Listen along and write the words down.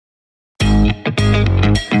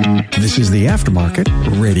This is the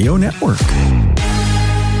Aftermarket Radio Network.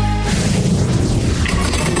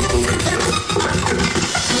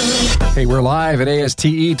 Hey, we're live at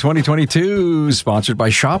ASTE 2022, sponsored by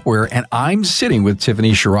Shopware, and I'm sitting with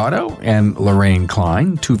Tiffany Sherrato and Lorraine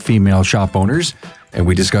Klein, two female shop owners, and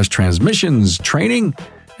we discuss transmissions, training,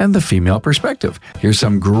 and the female perspective. Here's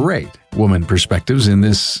some great woman perspectives in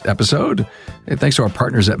this episode. And thanks to our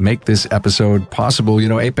partners that make this episode possible. You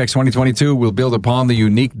know, Apex 2022 will build upon the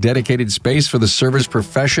unique dedicated space for the service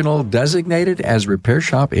professional designated as Repair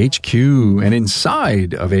Shop HQ. And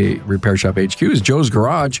inside of a Repair Shop HQ is Joe's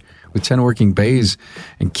Garage with 10 working bays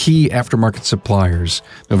and key aftermarket suppliers.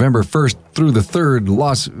 November 1st through the 3rd,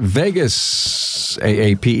 Las Vegas,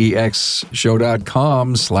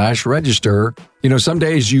 aapexshow.com/register. You know, some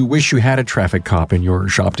days you wish you had a traffic cop in your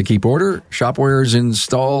shop to keep order. Shopware's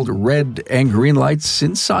installed red and green lights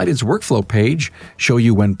inside its workflow page show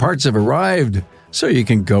you when parts have arrived so you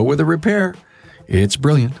can go with a repair. It's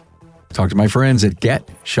brilliant. Talk to my friends at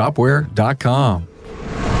getshopware.com.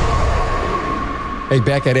 Hey,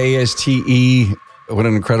 back at ASTE, what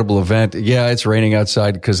an incredible event. Yeah, it's raining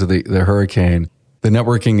outside because of the hurricane. The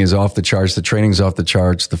networking is off the charts. The training's off the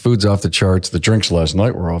charts. The food's off the charts. The drinks last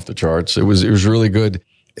night were off the charts. It was really good.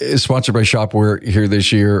 It's sponsored by Shopware here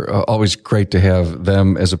this year. Always great to have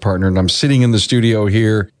them as a partner. And I'm sitting in the studio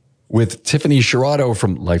here with Tiffany Sherrato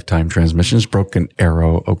from Lifetime Transmissions, Broken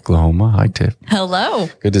Arrow, Oklahoma. Hi, Tiff. Hello.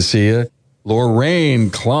 Good to see you. Lorraine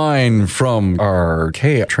Klein from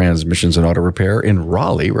RK Transmissions and Auto Repair in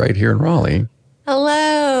Raleigh, right here in Raleigh.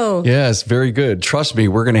 Hello. Yes, very good. Trust me,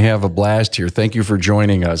 we're going to have a blast here. Thank you for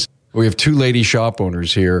joining us. We have two lady shop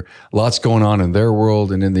owners here. Lots going on in their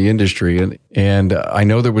world and in the industry. And I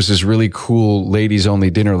know there was this really cool ladies only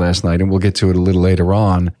dinner last night, and we'll get to it a little later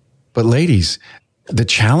on. But ladies, the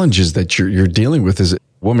challenges that you're dealing with as a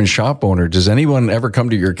woman shop owner, does anyone ever come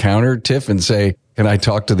to your counter, Tiff, and say, can I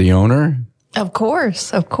talk to the owner? Of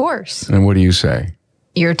course. Of course. And what do you say?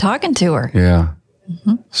 You're talking to her. Yeah.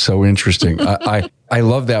 Mm-hmm. So interesting. I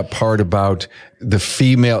love that part about the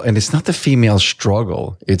female, and it's not the female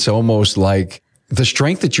struggle. It's almost like the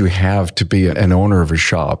strength that you have to be an owner of a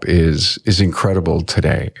shop is incredible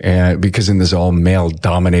today. And because in this all male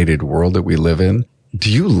dominated world that we live in, do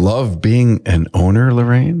you love being an owner,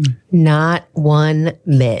 Lorraine? Not one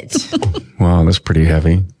bit. Wow, that's pretty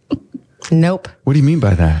heavy. Nope. What do you mean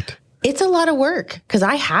by that? It's a lot of work because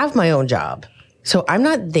I have my own job. So I'm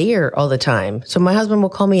not there all the time. So my husband will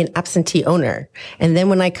call me an absentee owner. And then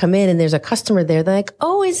when I come in and there's a customer there, they're like,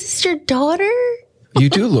 oh, is this your daughter? You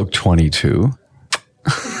do look 22.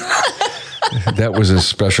 That was a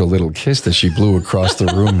special little kiss that she blew across the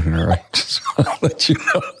room here. I just want to let you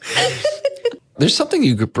know. There's something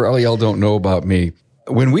you probably all don't know about me.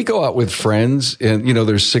 When we go out with friends and, you know,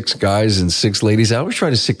 there's 6 guys and 6 ladies, I always try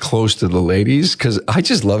to sit close to the ladies because I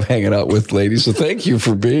just love hanging out with ladies. So thank you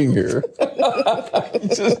for being here. I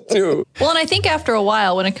just do. Well, and I think after a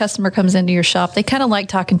while, when a customer comes into your shop, they kind of like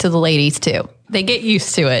talking to the ladies too. They get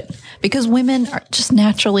used to it because women are just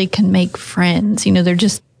naturally can make friends. You know,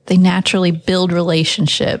 they naturally build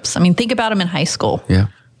relationships. I mean, think about them in high school. Yeah.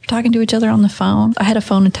 Talking to each other on the phone. I had a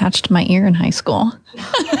phone attached to my ear in high school.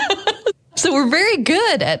 So we're very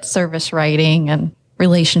good at service writing and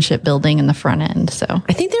relationship building in the front end. So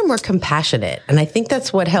I think they're more compassionate. And I think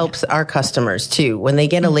that's what helps our customers too. When they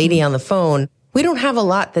get a lady on the phone, we don't have a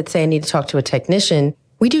lot that say, I need to talk to a technician.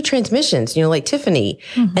 We do transmissions, you know, like Tiffany.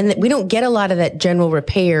 Mm-hmm. And we don't get a lot of that general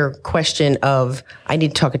repair question of, I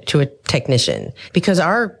need to talk to a technician because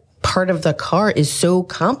our part of the car is so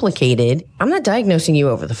complicated. I'm not diagnosing you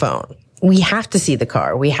over the phone. We have to see the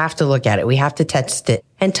car. We have to look at it. We have to test it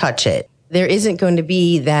and touch it. There isn't going to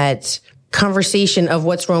be that conversation of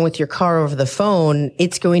what's wrong with your car over the phone.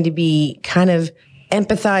 It's going to be kind of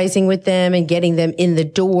empathizing with them and getting them in the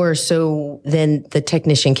door so then the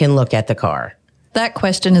technician can look at the car. That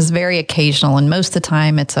question is very occasional, and most of the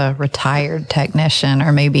time it's a retired technician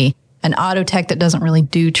or maybe an auto tech that doesn't really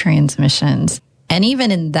do transmissions. And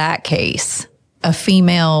even in that case, a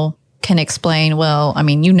female can explain, well, I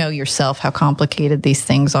mean, you know yourself how complicated these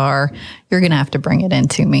things are. You're going to have to bring it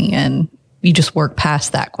into me. And you just work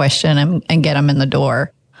past that question and get them in the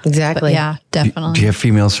door. Exactly. But yeah, definitely. Do you have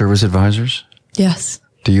female service advisors? Yes.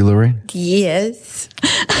 Do you, Lorraine? Yes.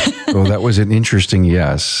 Well, that was an interesting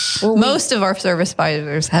yes. Well, most of our service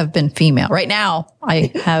advisors have been female. Right now,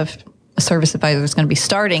 I have a service advisor that's going to be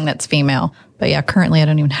starting that's female. But yeah, currently I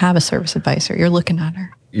don't even have a service advisor. You're looking at her.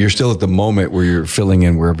 You're still at the moment where you're filling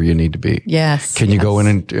in wherever you need to be. Yes. Can you go in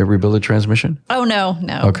and rebuild a transmission? Oh, no.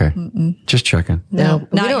 Okay. Just checking. No.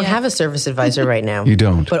 We don't have a service advisor right now. You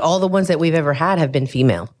don't? But all the ones that we've ever had have been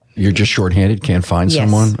female. You're just shorthanded, can't find Yes.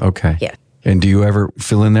 someone? Okay. Yeah. And do you ever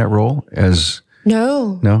fill in that role as...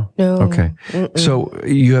 No. No? Okay. So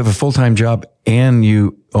you have a full-time job and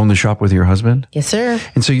you own the shop with your husband? Yes, sir.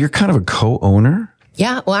 And so you're kind of a co-owner?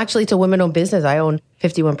 Yeah. Well, actually, it's a women-owned business. I own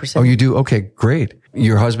 51%. Oh, you do? Okay, great.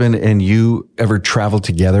 Your husband and you ever travel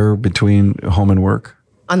together between home and work?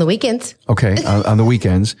 On the weekends. Okay, on the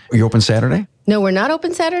weekends. Are you open Saturday? No, we're not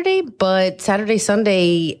open Saturday, but Saturday,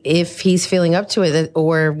 Sunday, if he's feeling up to it,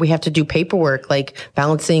 or we have to do paperwork, like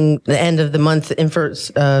balancing the end of the month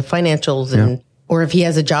financials, and or if he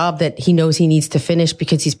has a job that he knows he needs to finish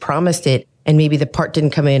because he's promised it, and maybe the part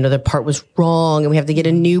didn't come in or the part was wrong and we have to get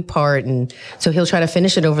a new part. And so he'll try to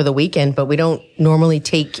finish it over the weekend, but we don't normally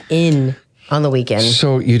take in on the weekend.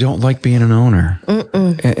 So you don't like being an owner?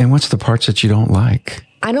 And what's the parts that you don't like?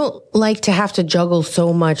 I don't like to have to juggle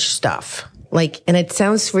so much stuff. And it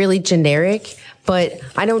sounds really generic, but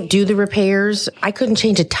I don't do the repairs. I couldn't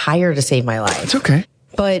change a tire to save my life. It's okay.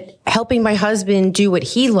 But helping my husband do what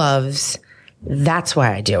he loves, that's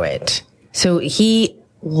why I do it. So he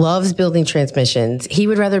loves building transmissions. He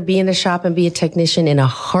would rather be in a shop and be a technician in a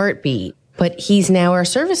heartbeat, but he's now our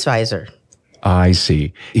service advisor. I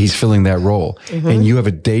see. He's filling that role. And you have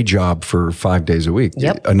a day job for 5 days a week.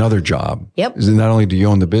 Yep. Another job. Yep. Not only do you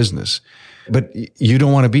own the business, but you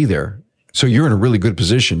don't want to be there. So you're in a really good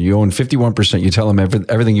position. You own 51%. You tell him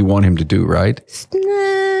everything you want him to do, right?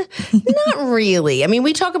 Nah, not really. I mean,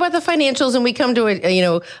 we talk about the financials and we come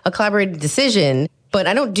to a collaborated decision, but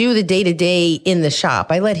I don't do the day-to-day in the shop.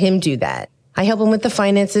 I let him do that. I help him with the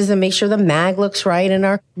finances and make sure the mag looks right and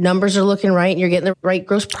our numbers are looking right and you're getting the right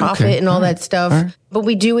gross profit and all that stuff. Right. But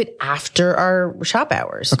we do it after our shop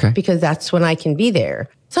hours because that's when I can be there.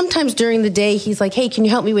 Sometimes during the day, he's like, hey, can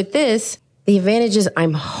you help me with this? The advantage is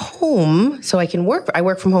I'm home, so I can work. I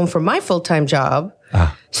work from home for my full-time job.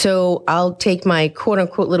 So I'll take my quote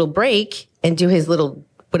unquote little break and do his little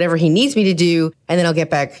whatever he needs me to do. And then I'll get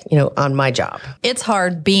back, on my job. It's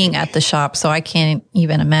hard being at the shop. So I can't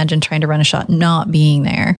even imagine trying to run a shop not being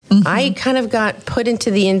there. I kind of got put into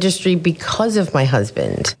the industry because of my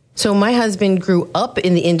husband. So my husband grew up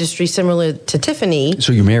in the industry similar to Tiffany.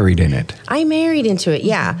 So you married in it? I married into it,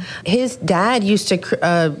 yeah. His dad used to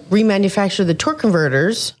remanufacture the torque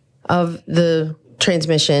converters of the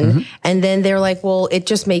transmission. And then they're like, well, it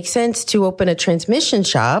just makes sense to open a transmission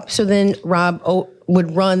shop. So then Rob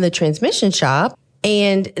would run the transmission shop.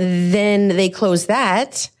 And then they closed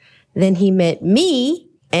that. Then he met me.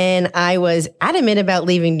 And I was adamant about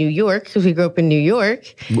leaving New York because we grew up in New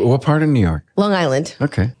York. What part of New York? Long Island.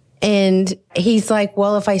 Okay. And he's like,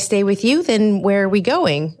 well, if I stay with you, then where are we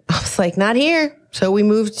going? I was like, not here. So we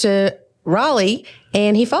moved to Raleigh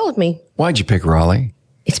and he followed me. Why'd you pick Raleigh?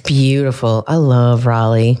 It's beautiful. I love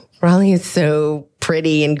Raleigh. Raleigh is so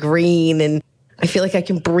pretty and green and I feel like I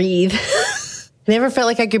can breathe. Never felt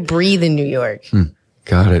like I could breathe in New York.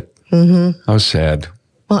 Got it. I was sad.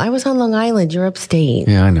 Well, I was on Long Island. You're upstate.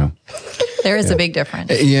 Yeah, I know. There is a big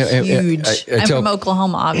difference. Huge. I'm from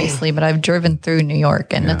Oklahoma, obviously, but I've driven through New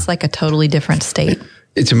York, and it's like a totally different state.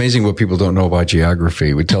 It's amazing what people don't know about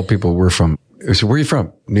geography. We tell people so where are you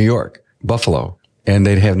from? New York, Buffalo. And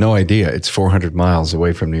they'd have no idea. It's 400 miles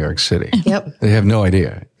away from New York City. Yep. They have no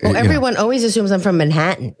idea. Well, everyone always assumes I'm from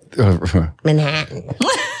Manhattan. Manhattan.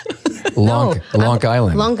 Long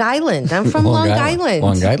Island. Long Island. I'm from Long Island.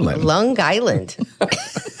 Long Island. Long Island.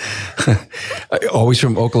 Always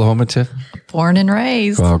from Oklahoma, Tiff? Born and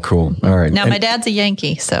raised. Oh, cool. All right. Now, my dad's a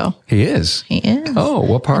Yankee, so. He is? He is. Oh,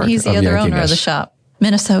 what part? And he's the other owner of the shop,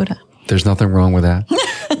 Minnesota. There's nothing wrong with that.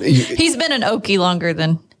 He's been an Okie longer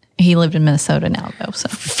than he lived in Minnesota now, though. So.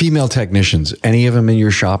 Female technicians, any of them in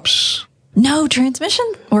your shops? No, transmission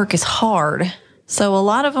work is hard. So a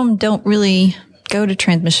lot of them don't really go to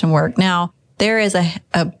transmission work. Now, there is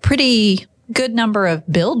a pretty good number of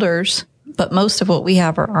builders, but most of what we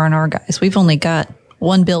have are R&R guys. We've only got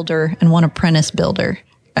one builder and one apprentice builder.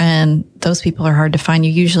 And those people are hard to find.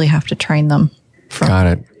 You usually have to train them. Got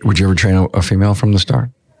it. Would you ever train a female from the start?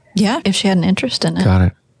 Yeah, if she had an interest in it. Got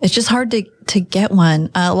it. It's just hard to get one.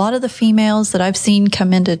 A lot of the females that I've seen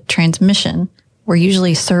come into transmission were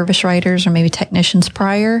usually service writers or maybe technicians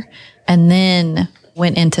prior, and then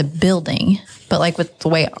went into building. But like with the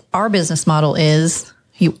way our business model is,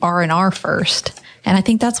 you R&R first. And I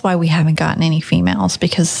think that's why we haven't gotten any females,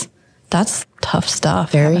 because that's tough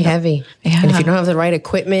stuff. Very heavy. Yeah. And if you don't have the right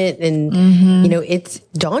equipment and, it's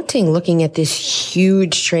daunting looking at this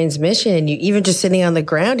huge transmission and you even just sitting on the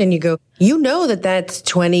ground and you go, that's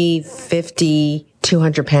 20, 50,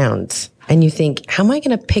 200 pounds. And you think, how am I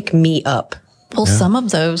going to pick me up Well, some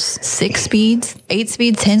of those 6 speeds, 8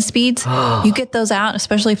 speeds, 10 speeds, you get those out,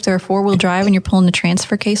 especially if they're a 4-wheel drive and you're pulling the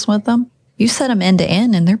transfer case with them. You set them end to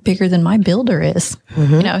end and they're bigger than my builder is.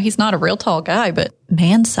 You know, he's not a real tall guy, but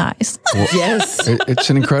man size. Well, Yes. It's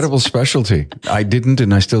an incredible specialty. I didn't,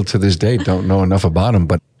 and I still to this day don't know enough about them,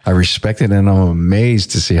 but I respect it and I'm amazed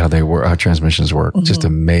to see how they work, how transmissions work. Just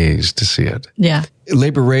amazed to see it. Yeah.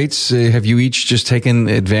 Labor rates, have you each just taken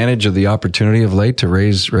advantage of the opportunity of late to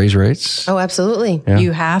raise rates? Oh, absolutely. Yeah.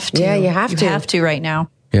 You have to. Yeah, you have to. You have to right now.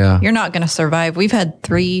 Yeah. You're not going to survive. We've had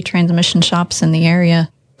 3 transmission shops in the area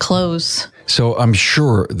close. So I'm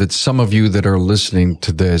sure that some of you that are listening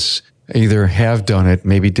to this either have done it,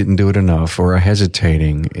 maybe didn't do it enough, or are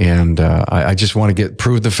hesitating. And I just want to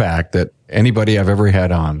prove the fact that anybody I've ever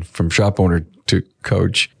had on, from shop owner to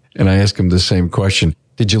coach, and I ask them the same question.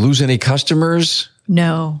 Did you lose any customers?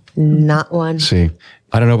 No. Not one. See,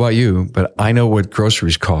 I don't know about you, but I know what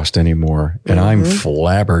groceries cost anymore, and I'm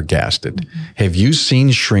flabbergasted. Have you seen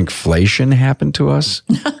shrinkflation happen to us?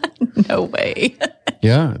 No way.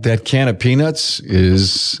 Yeah, that can of peanuts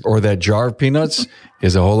or that jar of peanuts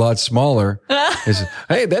is a whole lot smaller.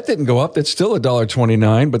 Hey, that didn't go up. That's still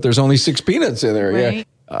 $1.29, but there's only 6 peanuts in there. Right. Yeah,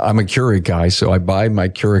 I'm a Keurig guy, so I buy my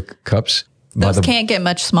Keurig cups Those can't get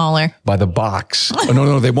much smaller. by the box. Oh,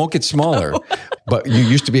 no, they won't get smaller. But you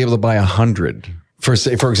used to be able to buy 100 for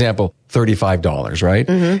example, $35, right?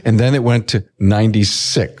 And then it went to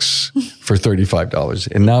 96 for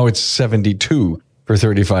 $35, and now it's 72 for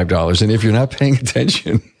 $35. And if you're not paying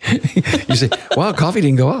attention, you say, "Wow, coffee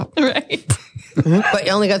didn't go up." Right. But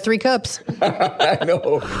you only got 3 cups. I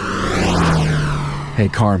know. Hey,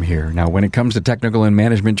 Carm here. Now, when it comes to technical and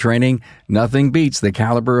management training, nothing beats the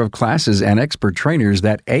caliber of classes and expert trainers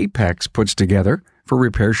that Apex puts together for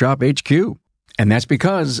Repair Shop HQ. And that's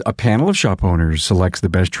because a panel of shop owners selects the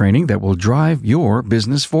best training that will drive your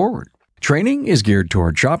business forward. Training is geared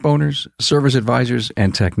toward shop owners, service advisors,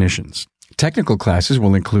 and technicians. Technical classes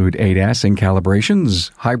will include ADAS and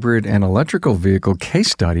calibrations, hybrid and electrical vehicle case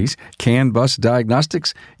studies, CAN bus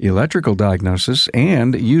diagnostics, electrical diagnosis,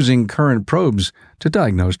 and using current probes to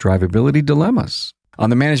diagnose drivability dilemmas. On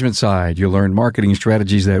the management side, you'll learn marketing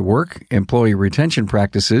strategies that work, employee retention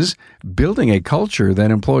practices, building a culture that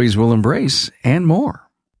employees will embrace, and more.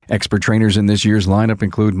 Expert trainers in this year's lineup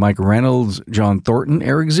include Mike Reynolds, John Thornton,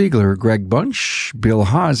 Eric Ziegler, Greg Bunch, Bill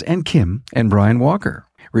Haas, and Kim and Brian Walker.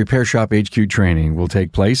 Repair Shop HQ training will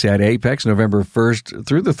take place at Apex November 1st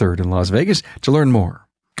through the 3rd in Las Vegas. To learn more,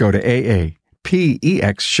 go to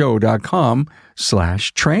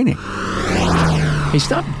aapexshow.com/training. Hey,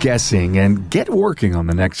 stop guessing and get working on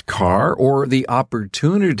the next car or the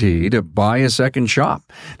opportunity to buy a second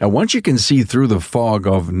shop. Now, once you can see through the fog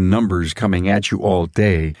of numbers coming at you all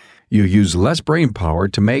day, you use less brain power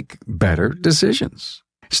to make better decisions.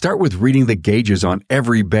 Start with reading the gauges on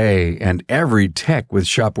every bay and every tech with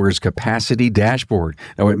Shopware's Capacity Dashboard.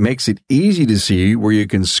 Now, it makes it easy to see where you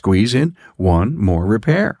can squeeze in one more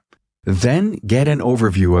repair. Then get an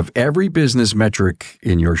overview of every business metric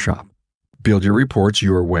in your shop. Build your reports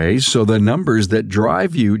your way so the numbers that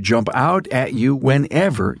drive you jump out at you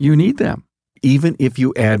whenever you need them. Even if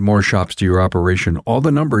you add more shops to your operation, all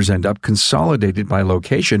the numbers end up consolidated by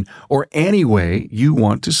location or any way you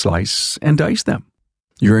want to slice and dice them.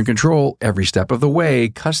 You're in control every step of the way,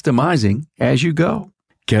 customizing as you go.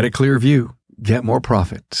 Get a clear view. Get more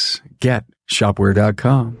profits. Get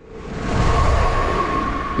Shopware.com.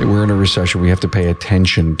 We're in a recession. We have to pay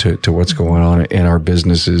attention to what's going on in our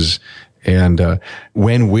businesses. And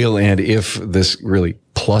when will and if this really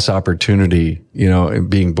plus opportunity,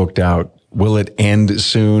 being booked out, will it end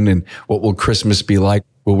soon? And what will Christmas be like?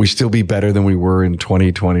 Will we still be better than we were in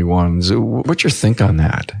 2021? So what's your think on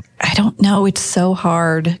that? I don't know. It's so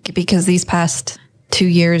hard because these past 2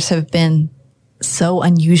 years have been so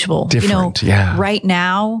unusual. Different, yeah. Right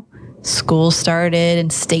now, school started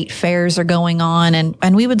and state fairs are going on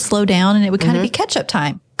and we would slow down and it would kind of be catch-up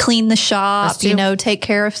time. Clean the shop, take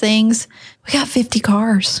care of things. We got 50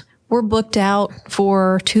 cars. We're booked out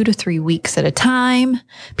for 2 to 3 weeks at a time.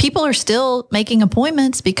 People are still making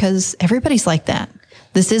appointments because everybody's like that.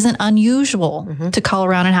 This isn't unusual to call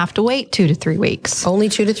around and have to wait 2 to 3 weeks. Only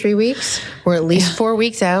 2 to 3 weeks. We're at least 4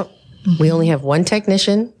 weeks out. We only have one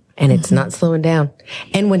technician and it's not slowing down.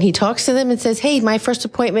 And when he talks to them and says, "Hey, my first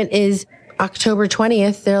appointment is October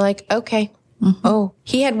 20th, they're like, "Okay." Oh,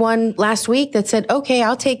 he had one last week that said, "Okay,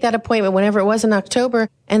 I'll take that appointment whenever it was in October."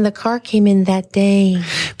 And the car came in that day.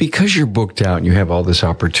 Because you're booked out and you have all this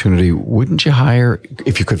opportunity, wouldn't you hire,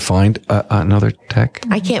 if you could find another tech?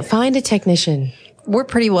 I can't find a technician. We're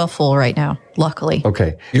pretty well full right now, luckily.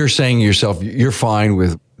 Okay. You're saying yourself, you're fine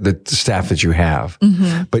with the staff that you have,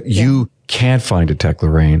 but you can't find a tech,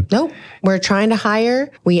 Lorraine. Nope. We're trying to hire.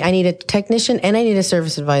 I need a technician and I need a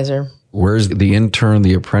service advisor. Where's the intern,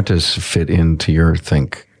 the apprentice fit into your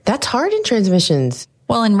think? That's hard in transmissions.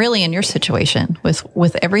 Well, and really in your situation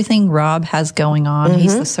with everything Rob has going on,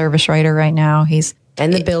 he's the service writer right now.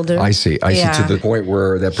 And the builder. I see. To the point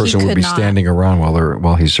where that person would be not standing around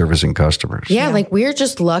while he's servicing customers. Yeah, like we're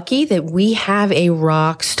just lucky that we have a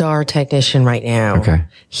rock star technician right now. Okay.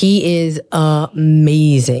 He is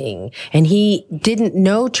amazing. And he didn't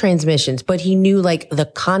know transmissions, but he knew like the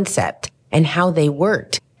concept and how they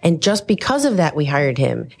worked. And just because of that, we hired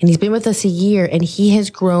him. And he's been with us a year and he has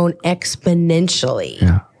grown exponentially.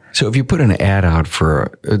 Yeah. So if you put an ad out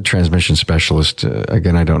for a transmission specialist,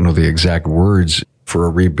 again, I don't know the exact words for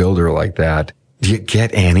a rebuilder like that, do you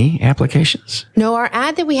get any applications? No, our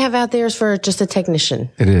ad that we have out there is for just a technician.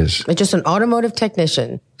 It is. It's just an automotive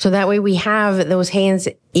technician. So that way we have those hands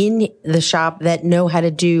in the shop that know how to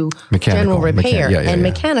do general repair and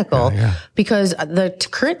mechanical. Yeah. Because the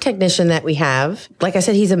current technician that we have, like I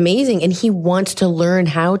said, he's amazing and he wants to learn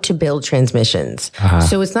how to build transmissions.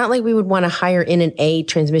 So it's not like we would want to hire in an A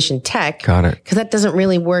transmission tech. Got it. Because that doesn't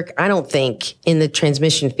really work, I don't think, in the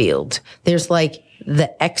transmission field. There's like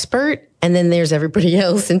the expert and then there's everybody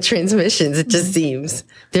else in transmissions. It just seems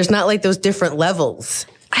there's not like those different levels.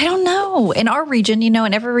 I don't know. In our region,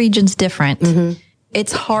 and every region's different.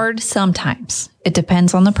 It's hard sometimes. It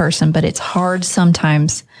depends on the person, but it's hard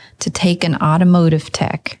sometimes to take an automotive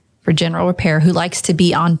tech for general repair who likes to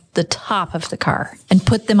be on the top of the car and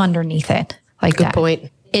put them underneath it like that. Good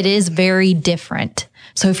point. It is very different.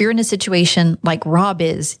 So if you're in a situation like Rob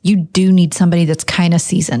is, you do need somebody that's kind of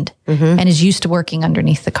seasoned and is used to working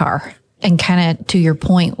underneath the car. And kind of to your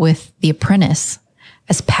point with the apprentice,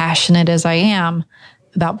 as passionate as I am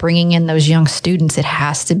about bringing in those young students, it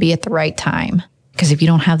has to be at the right time. Because if you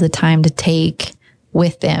don't have the time to take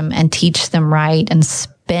with them and teach them right and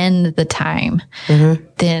spend the time,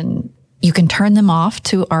 then you can turn them off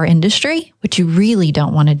to our industry, which you really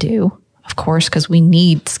don't want to do. Of course, because we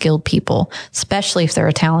need skilled people, especially if they're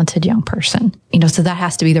a talented young person. So that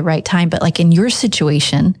has to be the right time. But like in your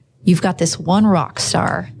situation, you've got this one rock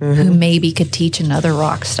star who maybe could teach another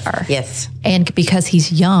rock star. Yes. And because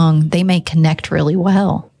he's young, they may connect really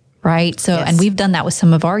well, right? So, and we've done that with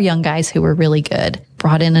some of our young guys who were really good.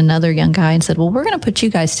 Brought in another young guy and said, well, we're going to put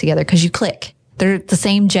you guys together because you click. They're the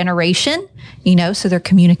same generation, so their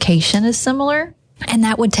communication is similar. And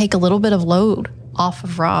that would take a little bit of load off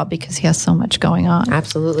of Rob because he has so much going on.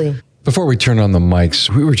 Absolutely. Before we turn on the mics,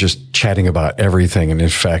 we were just chatting about everything. And in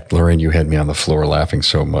fact, Lorraine, you had me on the floor laughing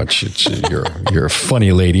so much. You're a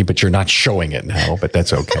funny lady, but you're not showing it now, but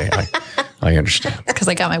that's okay. I understand. Because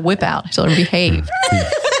I got my whip out. I told her to behave.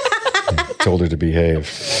 Told her to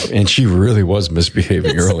behave. And she really was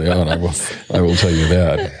misbehaving early on. I will tell you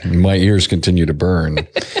that. My ears continue to burn.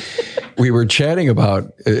 We were chatting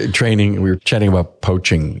about training. We were chatting about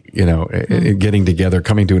poaching, getting together,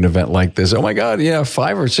 coming to an event like this. Oh my God. Yeah.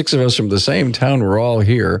 5 or 6 of us from the same town. We're all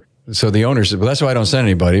here. So the owner said, well, that's why I don't send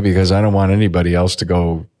anybody because I don't want anybody else to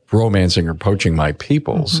go romancing or poaching my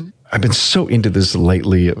peoples. I've been so into this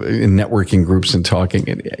lately in networking groups and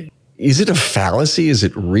talking. Is it a fallacy? Is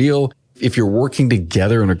it real? If you're working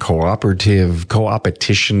together in a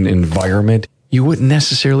co-opetition environment, you wouldn't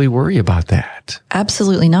necessarily worry about that.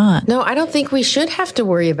 Absolutely not. No, I don't think we should have to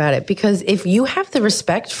worry about it because if you have the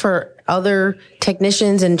respect for other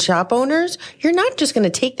technicians and shop owners, you're not just going to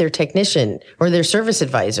take their technician or their service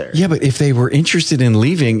advisor. Yeah, but if they were interested in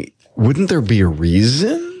leaving, wouldn't there be a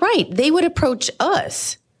reason? Right. They would approach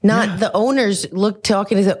us. Not the owners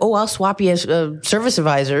talking and say, oh, I'll swap you as service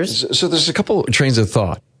advisors. So there's a couple trains of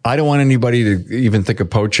thought. I don't want anybody to even think of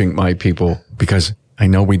poaching my people because I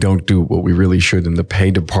know we don't do what we really should in the pay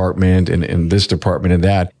department and in this department and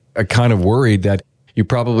that. I'm kind of worried that you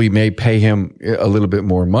probably may pay him a little bit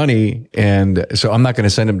more money. And so I'm not going to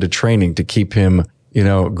send him to training to keep him,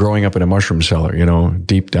 growing up in a mushroom cellar,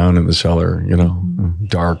 deep down in the cellar,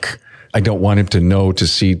 dark. I don't want him to know, to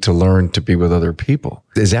see, to learn, to be with other people.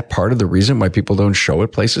 Is that part of the reason why people don't show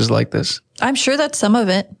at places like this? I'm sure that's some of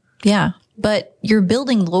it. Yeah. But you're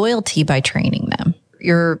building loyalty by training them.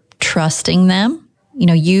 You're trusting them.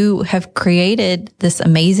 You have created this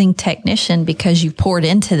amazing technician because you poured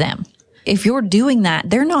into them. If you're doing that,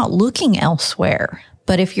 they're not looking elsewhere.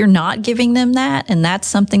 But if you're not giving them that, and that's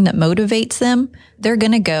something that motivates them, they're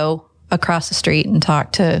going to go across the street and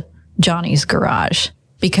talk to Johnny's Garage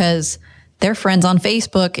because they're friends on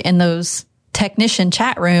Facebook in those technician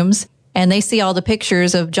chat rooms. And they see all the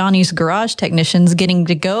pictures of Johnny's Garage technicians getting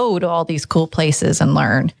to go to all these cool places and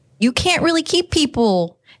learn. You can't really keep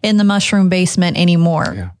people in the mushroom basement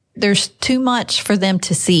anymore. Yeah. There's too much for them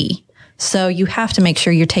to see. So you have to make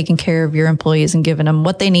sure you're taking care of your employees and giving them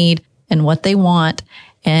what they need and what they want.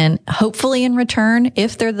 And hopefully in return,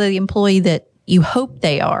 if they're the employee that you hope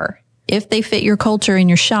they are, if they fit your culture in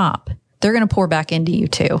your shop, they're going to pour back into you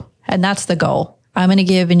too. And that's the goal. I'm going to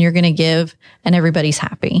give and you're going to give and everybody's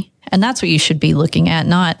happy. And that's what you should be looking at,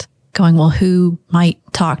 not going, well, who might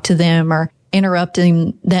talk to them or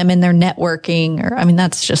interrupting them in their networking. Or, I mean,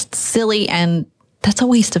 that's just silly and that's a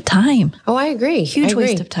waste of time. Oh, I agree. Huge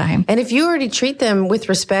waste of time. And if you already treat them with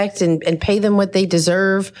respect and pay them what they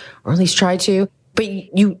deserve, or at least try to, but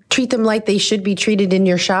you treat them like they should be treated in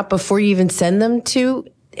your shop before you even send them to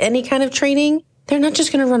any kind of training, they're not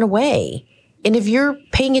just going to run away. And if you're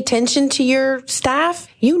paying attention to your staff,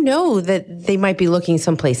 you know that they might be looking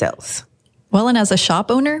someplace else. Well, and as a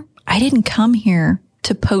shop owner, I didn't come here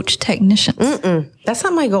to poach technicians. That's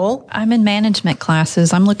not my goal. I'm in management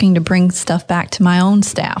classes. I'm looking to bring stuff back to my own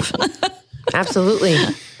staff. Absolutely.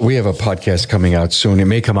 We have a podcast coming out soon. It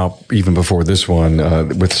may come out even before this one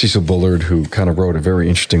with Cecil Bullard, who kind of wrote a very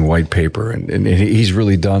interesting white paper. And he's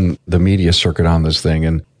really done the media circuit on this thing.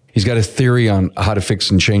 And he's got a theory on how to fix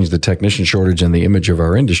and change the technician shortage and the image of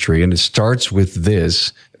our industry. And it starts with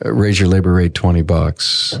this: raise your labor rate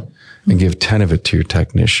 $20 and give 10 of it to your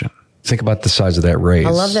technician. Think about the size of that raise. I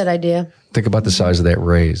love that idea. Think about the size of that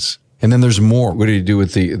raise. And then there's more. What do you do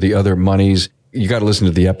with the other monies? You got to listen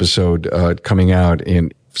to the episode coming out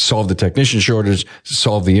and solve the technician shortage,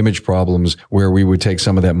 solve the image problems, where we would take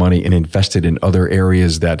some of that money and invest it in other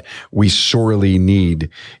areas that we sorely need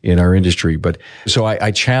in our industry. But so I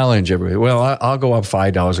challenge everybody. Well, I'll go up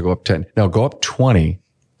 $5, I'll go up 10. No, go up 20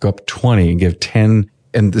 and give 10.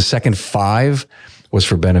 And the second 5 was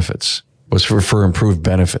for benefits. Was for improved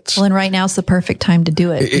benefits. Well, and right now is the perfect time to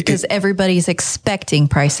do it because everybody's expecting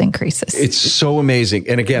price increases. It's so amazing.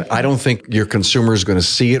 And again, I don't think your consumer is going to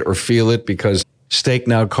see it or feel it because steak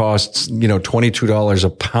now costs, $22 a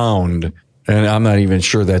pound. And I'm not even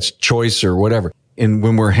sure that's choice or whatever. And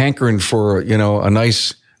when we're hankering for, a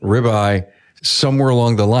nice ribeye, somewhere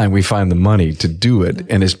along the line, we find the money to do it.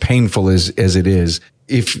 And as painful as it is,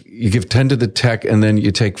 if you give 10 to the tech and then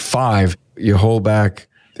you take 5, you hold back,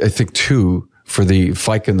 I think 2 for the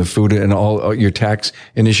FICA and the food and all your tax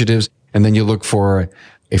initiatives. And then you look for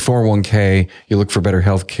a 401k, you look for better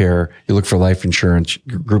health care, you look for life insurance,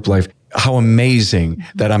 group life. How amazing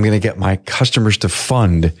that I'm going to get my customers to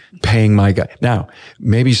fund paying my guy. Now,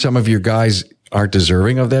 maybe some of your guys aren't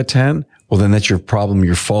deserving of that 10. Well, then that's your problem,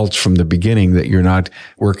 your faults from the beginning that you're not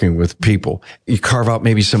working with people. You carve out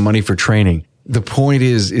maybe some money for training. The point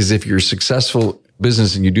is if you're a successful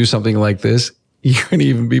business and you do something like this, you're going to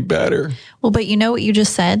even be better. Well, but you know what you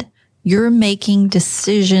just said? You're making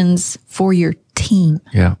decisions for your team.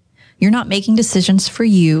 Yeah. You're not making decisions for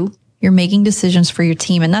you. You're making decisions for your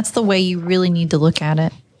team. And that's the way you really need to look at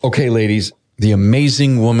it. Okay, ladies, the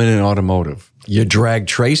amazing woman in automotive. You dragged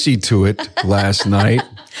Tracy to it last night.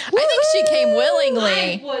 I think she came willingly.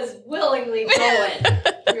 I was willingly going.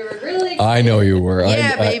 We were really excited. I know you were.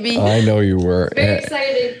 Yeah, baby. I know you were. Very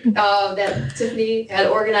excited that Tiffany had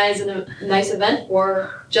organized a nice event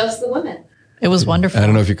for just the women. It was wonderful. I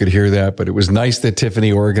don't know if you could hear that, but it was nice that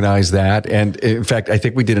Tiffany organized that. And in fact, I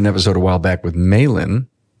think we did an episode a while back with Malin.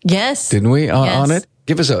 Yes. Didn't we Yes. on it?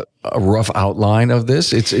 Give us a rough outline of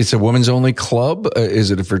this. It's a women's only club.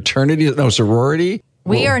 Is it a fraternity? No, sorority?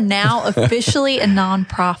 We are now officially a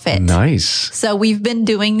nonprofit. Nice. So we've been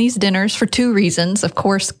doing these dinners for 2 reasons. Of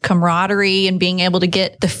course, camaraderie and being able to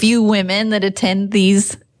get the few women that attend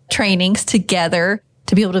these trainings together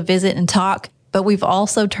to be able to visit and talk. But we've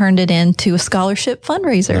also turned it into a scholarship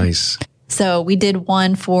fundraiser. Nice. So we did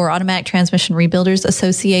one for Automatic Transmission Rebuilders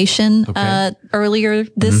Association earlier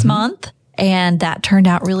this month. And that turned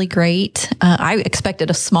out really great. I expected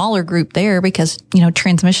a smaller group there because,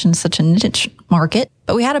 transmission is such a niche market,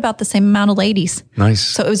 but we had about the same amount of ladies. Nice.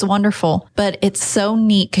 So it was wonderful, but it's so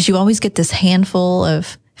neat because you always get this handful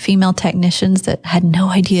of female technicians that had no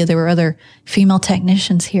idea there were other female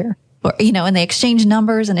technicians here or, and they exchange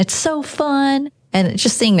numbers and it's so fun and it's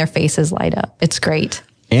just seeing their faces light up. It's great.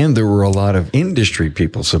 And there were a lot of industry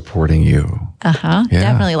people supporting you. Yeah.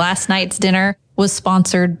 Definitely. Last night's dinner was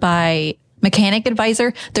sponsored by Mechanic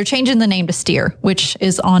Advisor. They're changing the name to Steer, which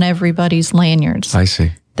is on everybody's lanyards. I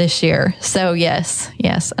see. This year. So yes.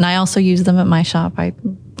 And I also use them at my shop. I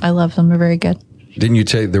love them. They're very good. Didn't you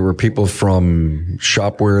say there were people from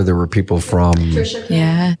Shopware? There were people from Trisha.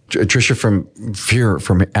 Yeah. Trisha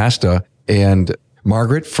from Asta and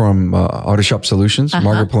Margaret from Auto Shop Solutions,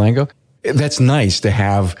 Margaret Palango. That's nice to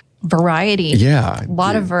have Variety. Yeah. A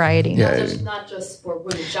lot of variety. Yeah. Not just for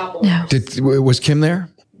women shop owners. Was Kim there?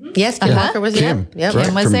 Yes, Kim Walker was Kim. there. Yep. Right.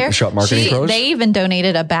 Kim was From there. Shop Marketing Pros? They even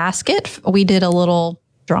donated a basket. We did a little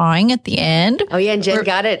drawing at the end. Oh, yeah, and Jen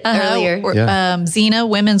got it earlier. Xena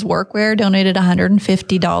Women's Workwear donated a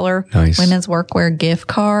 $150 Nice. women's workwear gift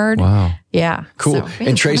card. Wow. Yeah. Cool. So,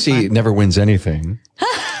 And Tracy never wins anything.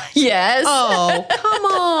 yes. Oh, come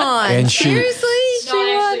on. And she- Seriously? No,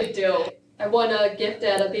 I actually do. I won a gift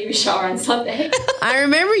at a baby shower on Sunday. I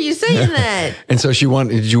remember you saying that. And so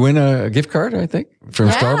did you win a gift card, I think, from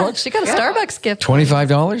Starbucks? She got a Starbucks gift.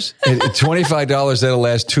 $25? $25, that'll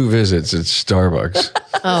last 2 visits at Starbucks.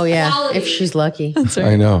 Oh, yeah, Quality. if she's lucky.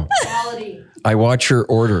 I know. Quality. I watch her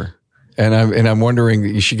order, and I'm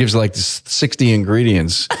wondering, she gives like 60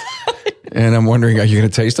 ingredients. And I'm wondering, are you going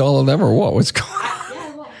to taste all of them or what? What's going on?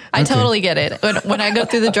 I totally get it. When I go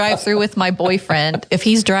through the drive-through with my boyfriend, if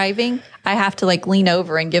he's driving, I have to like lean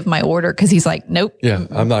over and give my order because he's like, nope. Yeah,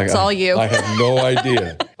 I'm not. It's all you. I have no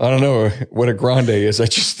idea. I don't know what a grande is. I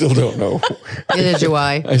just still don't know. Neither do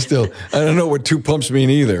I. I don't know what 2 pumps mean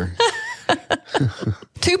either.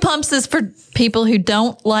 2 pumps is for people who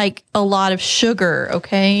don't like a lot of sugar,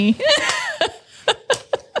 okay?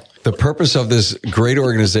 The purpose of this great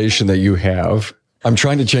organization that you have, I'm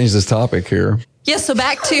trying to change this topic here. Yes, so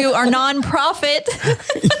back to our nonprofit.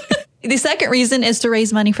 The second reason is to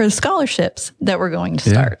raise money for the scholarships that we're going to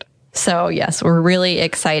start. So yes, we're really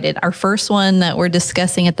excited. Our first one that we're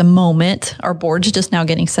discussing at the moment, our board's just now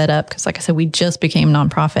getting set up because like I said, we just became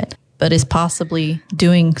nonprofit, but is possibly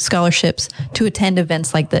doing scholarships to attend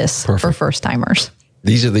events like this for first timers.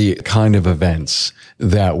 These are the kind of events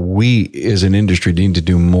that we as an industry need to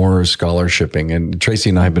do more scholarshiping. And Tracy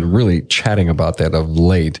and I have been really chatting about that of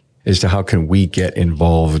late as to how can we get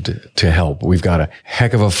involved to help. We've got a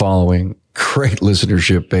heck of a following, great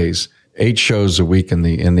listenership base, 8 shows a week in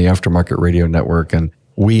the Aftermarket Radio Network. And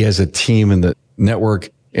we as a team in the network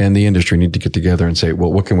and the industry need to get together and say,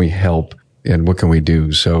 well, what can we help and what can we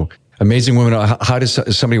do? So Amazing Women, how does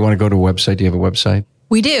somebody want to go to a website? Do you have a website?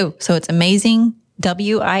 We do. So it's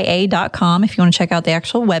amazingwia.com if you want to check out the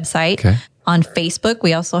actual website. Okay. On Facebook,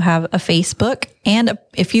 we also have a Facebook. And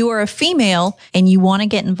if you are a female and you want to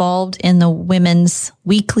get involved in the women's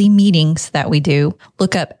weekly meetings that we do,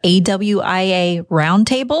 look up AWIA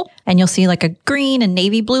Roundtable and you'll see like a green and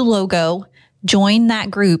navy blue logo. Join that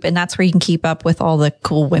group, and that's where you can keep up with all the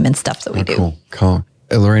cool women stuff that we do. Cool.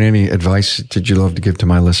 Lorraine, any advice did you love to give to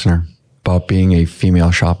my listener about being a female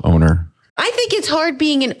shop owner? I think it's hard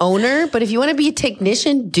being an owner, but if you want to be a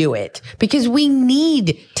technician, do it because we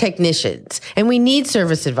need technicians and we need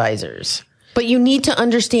service advisors. But you need to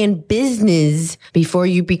understand business before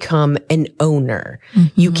you become an owner.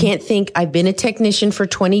 Mm-hmm. You can't think I've been a technician for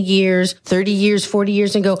 20 years, 30 years, 40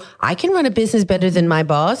 years and go, I can run a business better than my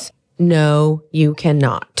boss. No, you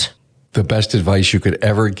cannot. The best advice you could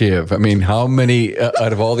ever give. I mean, how many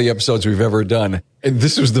out of all the episodes we've ever done, and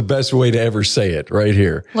this was the best way to ever say it right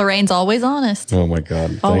here. Lorraine's always honest. Oh my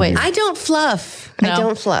God. Always. I don't fluff. No. I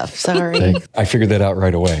don't fluff. Sorry. I figured that out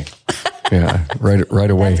right away. Yeah, right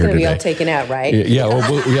away That's here going to be today. all taken out, right? Yeah,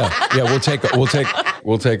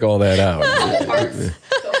 we'll take all that out.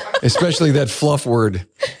 Especially that fluff word.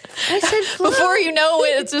 I said fluff. Before you know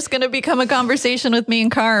it, it's just going to become a conversation with me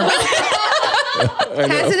and Carm.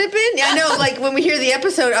 Hasn't it been? I know, like when we hear the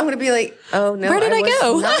episode, I'm going to be like, oh no. Where did I was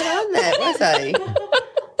go? Not on that, was I?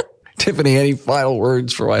 Tiffany, any final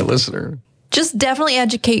words for my listener? Just definitely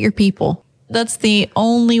educate your people. That's the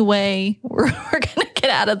only way we're going to get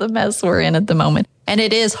out of the mess we're in at the moment. And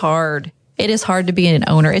it is hard. It is hard to be an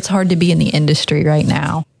owner. It's hard to be in the industry right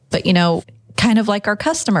now. But, you know, kind of like our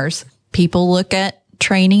customers, people look at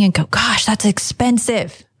training and go, gosh, that's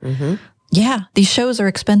expensive. Mm-hmm. Yeah, these shows are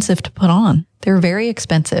expensive to put on. They're very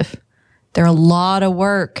expensive. They're a lot of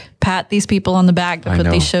work. Pat these people on the back to put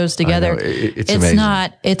these shows together. It's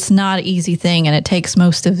amazing. It's not an easy thing, and it takes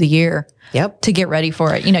most of the year to get ready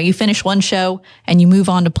for it. You know, you finish one show and you move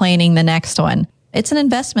on to planning the next one. It's an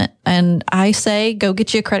investment. And I say go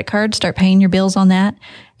get you a credit card, start paying your bills on that,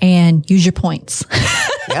 and use your points.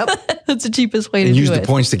 Yep. That's the cheapest way to do it. Use the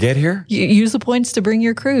points to get here? Use the points to bring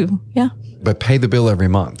your crew. Yeah. But pay the bill every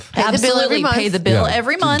month. Pay the bill every month. Pay the bill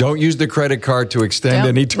every month. Don't use the credit card to extend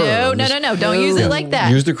any terms. No. Don't use it like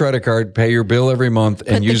that. Use the credit card, pay your bill every month,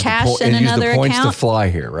 and use the points to fly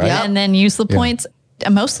here, right? And then use the points.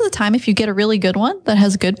 And most of the time, if you get a really good one that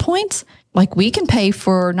has good points, like we can pay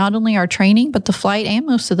for not only our training, but the flight and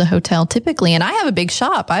most of the hotel typically. And I have a big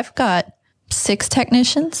shop. I've got 6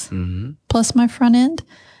 technicians plus my front end.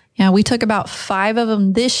 Yeah, we took about 5 of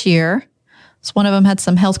them this year. So one of them had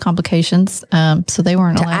some health complications, so they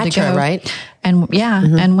weren't allowed to go. Right? And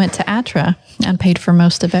and went to ATRA and paid for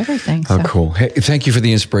most of everything. Oh, cool. Hey, thank you for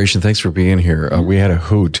the inspiration. Thanks for being here. We had a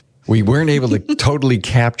hoot. We weren't able to totally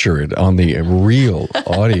capture it on the real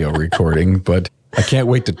audio recording, but I can't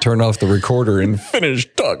wait to turn off the recorder and finish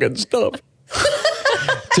talking stuff.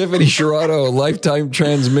 Tiffany Sciarotto, Lifetime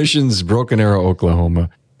Transmissions, Broken Arrow,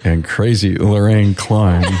 Oklahoma, and crazy Lorraine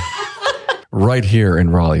Klein right here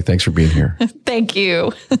in Raleigh. Thanks for being here. Thank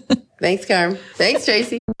you. Thanks, Carm. Thanks,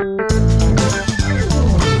 Tracy.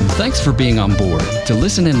 Thanks for being on board to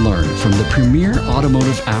listen and learn from the premier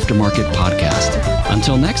automotive aftermarket podcast.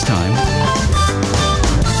 Until next time.